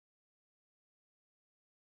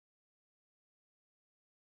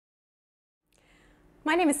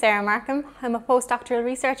My name is Sarah Markham. I'm a postdoctoral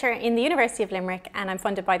researcher in the University of Limerick and I'm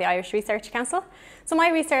funded by the Irish Research Council. So my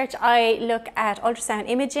research, I look at ultrasound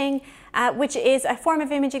imaging, which is a form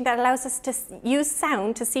of imaging that allows us to use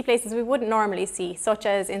sound to see places we wouldn't normally see, such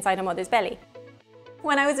as inside a mother's belly.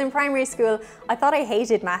 When I was in primary school, I thought I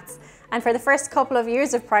hated maths. And for the first couple of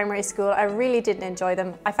years of primary school, I really didn't enjoy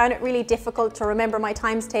them. I found it really difficult to remember my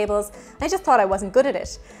times tables. I just thought I wasn't good at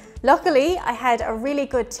it. Luckily, I had a really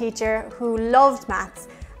good teacher who loved maths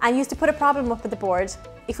and used to put a problem up at the board.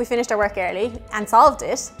 If we finished our work early and solved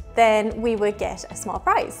it, then we would get a small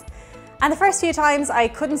prize. And the first few times I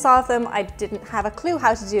couldn't solve them, I didn't have a clue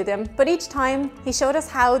how to do them, but each time he showed us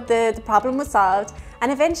how the problem was solved,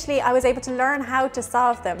 and eventually I was able to learn how to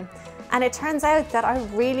solve them. And it turns out that I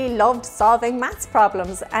really loved solving maths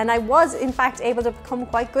problems, and I was in fact able to become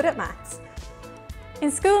quite good at maths. In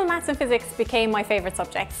school, maths and physics became my favourite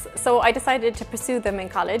subjects, so I decided to pursue them in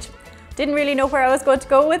college. Didn't really know where I was going to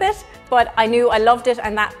go with it, but I knew I loved it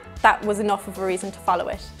and that was enough of a reason to follow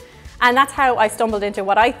it. And that's how I stumbled into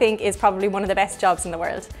what I think is probably one of the best jobs in the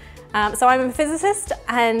world. So I'm a physicist,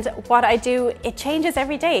 and what I do, it changes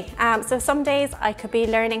every day. So some days I could be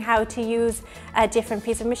learning how to use a different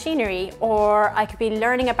piece of machinery, or I could be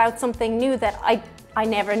learning about something new that I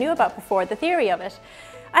never knew about before, the theory of it.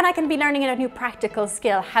 And I can be learning a new practical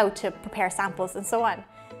skill, how to prepare samples and so on.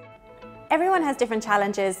 Everyone has different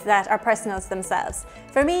challenges that are personal to themselves.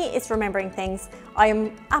 For me, it's remembering things. I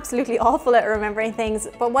am absolutely awful at remembering things,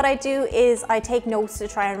 but what I do is I take notes to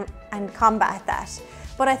try and combat that.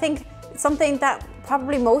 But I think something that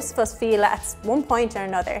probably most of us feel at one point or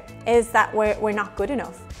another is that we're not good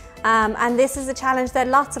enough. And this is a challenge that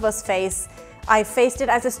lots of us face. I've faced it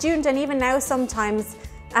as a student, and even now sometimes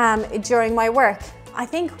during my work. I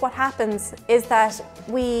think what happens is that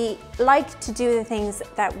we like to do the things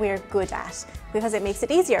that we're good at because it makes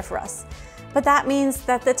it easier for us. But that means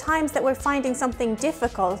that the times that we're finding something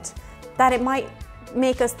difficult, that it might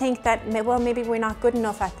make us think that, well, maybe we're not good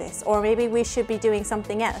enough at this, or maybe we should be doing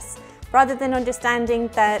something else, rather than understanding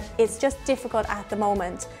that it's just difficult at the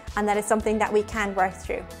moment and that it's something that we can work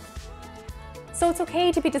through. So it's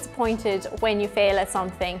okay to be disappointed when you fail at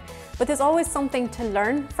something, but there's always something to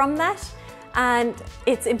learn from that. And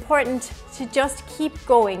it's important to just keep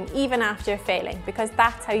going even after failing, because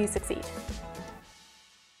that's how you succeed.